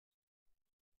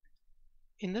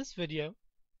In this video,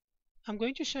 I'm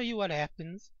going to show you what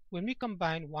happens when we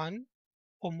combine one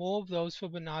or more of those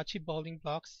Fibonacci building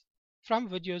blocks from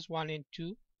videos 1 and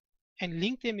 2 and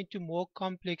link them into more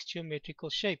complex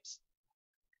geometrical shapes.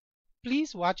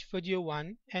 Please watch video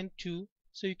 1 and 2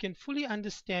 so you can fully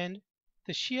understand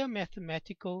the sheer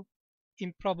mathematical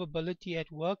improbability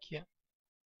at work here.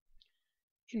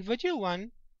 In video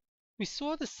 1, we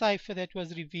saw the cipher that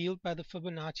was revealed by the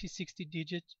Fibonacci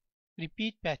 60-digit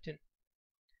repeat pattern.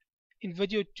 In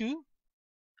video 2,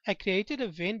 I created a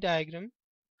Venn diagram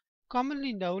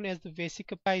commonly known as the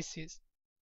vesica Pisces.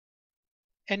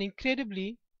 And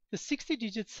incredibly, the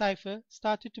 60-digit cipher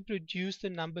started to produce the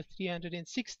number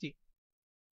 360.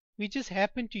 We just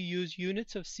happened to use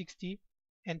units of 60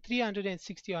 and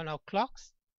 360 on our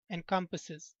clocks and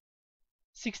compasses.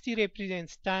 60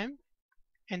 represents time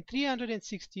and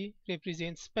 360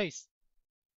 represents space.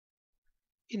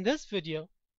 In this video,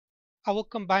 I will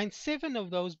combine 7 of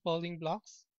those building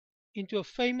blocks into a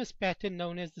famous pattern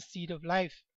known as the seed of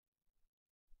life.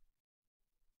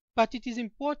 But it is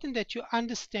important that you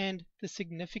understand the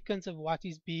significance of what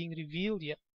is being revealed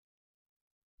here.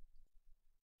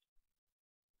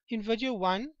 In video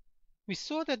 1, we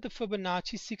saw that the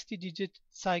Fibonacci 60-digit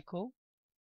cycle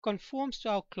conforms to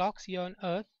our clocks here on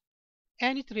Earth,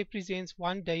 and it represents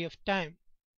one day of time.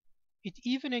 It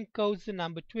even encodes the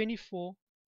number 24,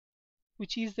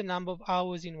 which is the number of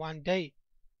hours in one day.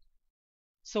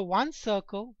 So one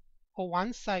circle or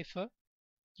one cipher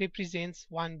represents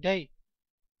one day.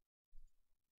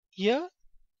 Here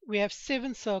we have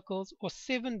 7 circles or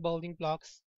 7 building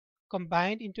blocks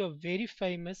combined into a very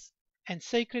famous and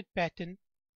sacred pattern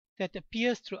that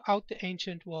appears throughout the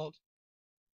ancient world.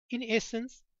 In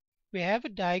essence, we have a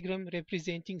diagram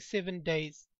representing 7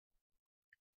 days.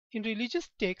 In religious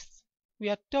texts, we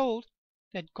are told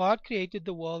that God created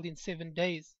the world in 7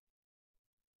 days.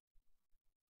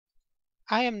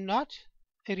 I am not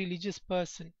a religious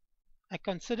person. I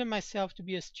consider myself to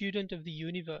be a student of the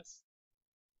universe.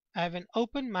 I have an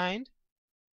open mind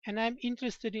and I am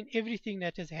interested in everything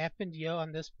that has happened here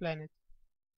on this planet.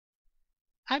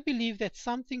 I believe that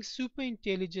something super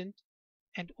intelligent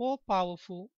and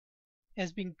all-powerful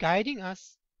has been guiding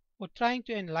us or trying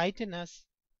to enlighten us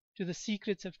to the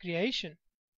secrets of creation.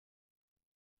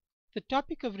 The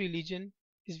topic of religion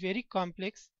is very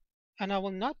complex and I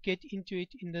will not get into it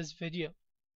in this video.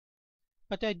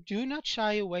 But I do not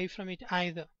shy away from it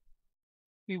either.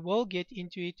 We will get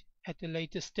into it at a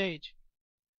later stage.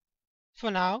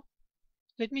 For now,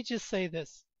 let me just say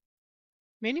this.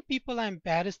 Many people are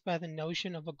embarrassed by the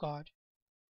notion of a God.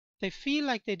 They feel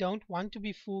like they don't want to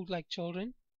be fooled like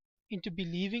children into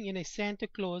believing in a Santa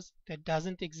Claus that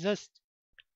doesn't exist.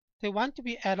 They want to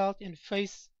be adult and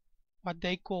face what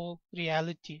they call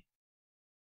reality.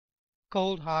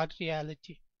 Cold hard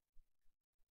reality.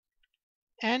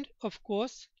 And, of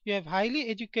course, you have highly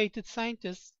educated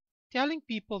scientists telling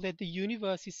people that the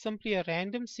universe is simply a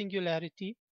random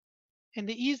singularity and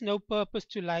there is no purpose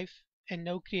to life and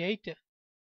no creator.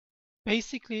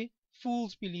 Basically,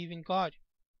 fools believe in God.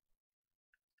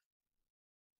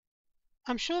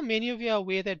 I'm sure many of you are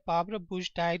aware that Barbara Bush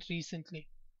died recently.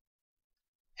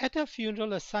 At her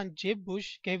funeral, her son Jeb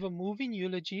Bush gave a moving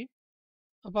eulogy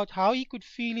about how he could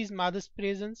feel his mother's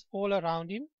presence all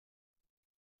around him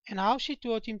and how she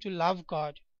taught him to love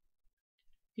God.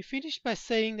 He finished by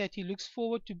saying that he looks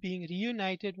forward to being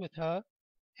reunited with her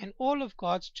and all of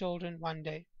God's children one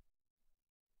day.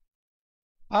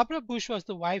 Barbara Bush was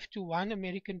the wife to one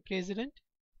American president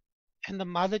and the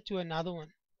mother to another one.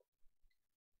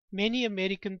 Many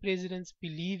American presidents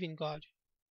believe in God.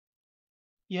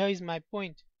 Here is my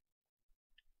point.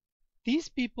 These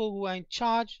people who are in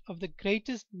charge of the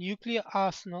greatest nuclear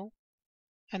arsenal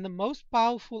and the most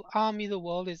powerful army the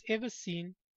world has ever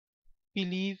seen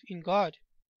believe in God.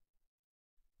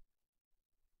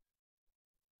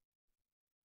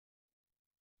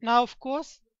 Now, of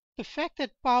course, the fact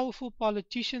that powerful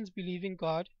politicians believe in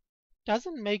God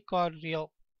doesn't make God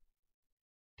real.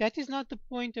 That is not the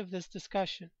point of this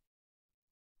discussion.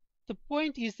 The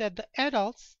point is that the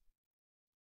adults,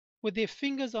 with their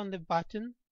fingers on the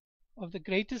button of the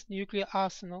greatest nuclear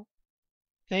arsenal,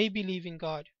 they believe in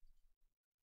God.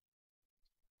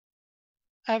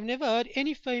 I have never heard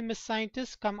any famous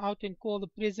scientist come out and call the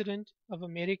President of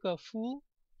America a fool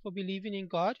for believing in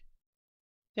God.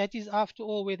 That is, after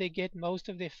all, where they get most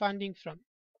of their funding from.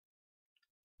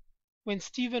 When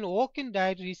Stephen Hawking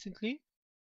died recently,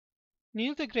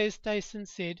 Neil deGrasse Tyson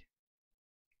said,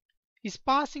 "His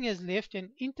passing has left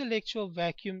an intellectual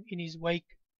vacuum in his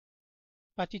wake,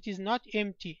 but it is not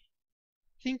empty.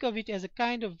 Think of it as a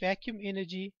kind of vacuum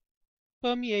energy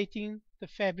permeating the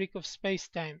fabric of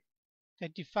space-time.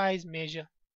 that defies measure.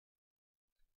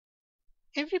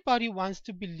 Everybody wants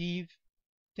to believe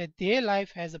that their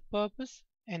life has a purpose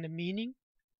and a meaning,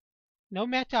 no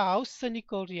matter how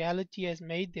cynical reality has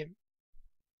made them.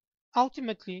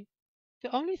 Ultimately,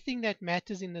 the only thing that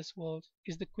matters in this world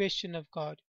is the question of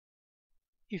God.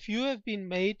 If you have been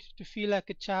made to feel like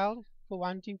a child for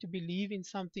wanting to believe in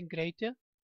something greater,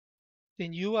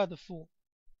 then you are the fool.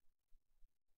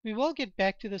 We will get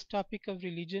back to this topic of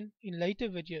religion in later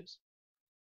videos.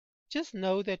 Just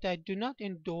know that I do not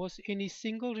endorse any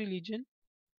single religion,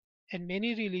 and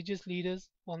many religious leaders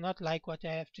will not like what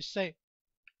I have to say.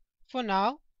 For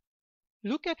now,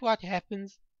 look at what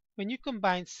happens when you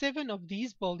combine 7 of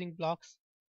these building blocks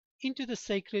into the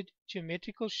sacred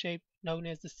geometrical shape known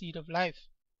as the seed of life.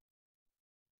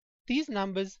 These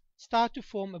numbers start to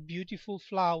form a beautiful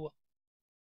flower.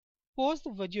 Pause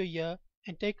the video here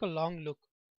and take a long look.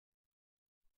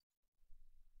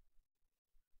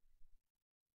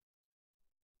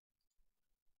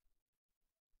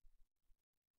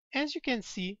 As you can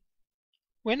see,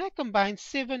 when I combine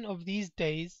 7 of these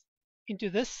days into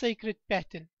this sacred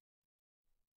pattern,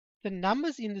 the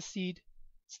numbers in the seed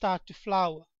start to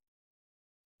flower.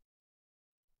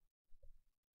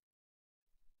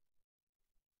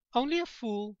 Only a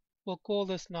fool will call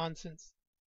this nonsense.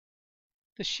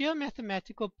 The sheer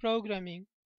mathematical programming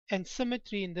and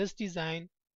symmetry in this design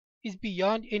is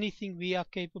beyond anything we are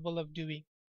capable of doing.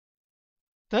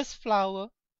 This flower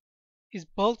is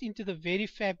built into the very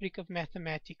fabric of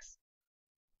mathematics.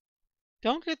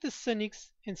 Don't let the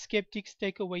cynics and skeptics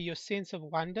take away your sense of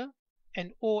wonder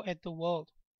and awe at the world.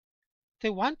 They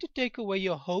want to take away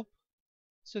your hope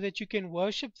so that you can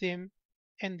worship them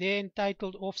and their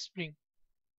entitled offspring.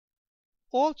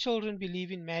 All children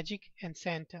believe in magic and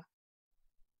Santa.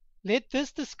 Let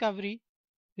this discovery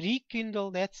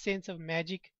rekindle that sense of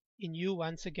magic in you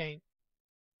once again.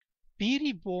 Be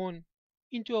reborn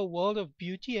into a world of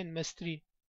beauty and mystery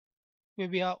where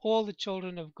we are all the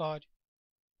children of God.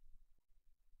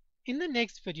 In the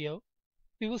next video,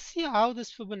 we will see how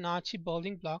this Fibonacci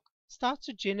building block starts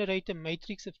to generate a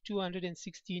matrix of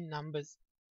 216 numbers.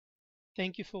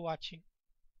 Thank you for watching.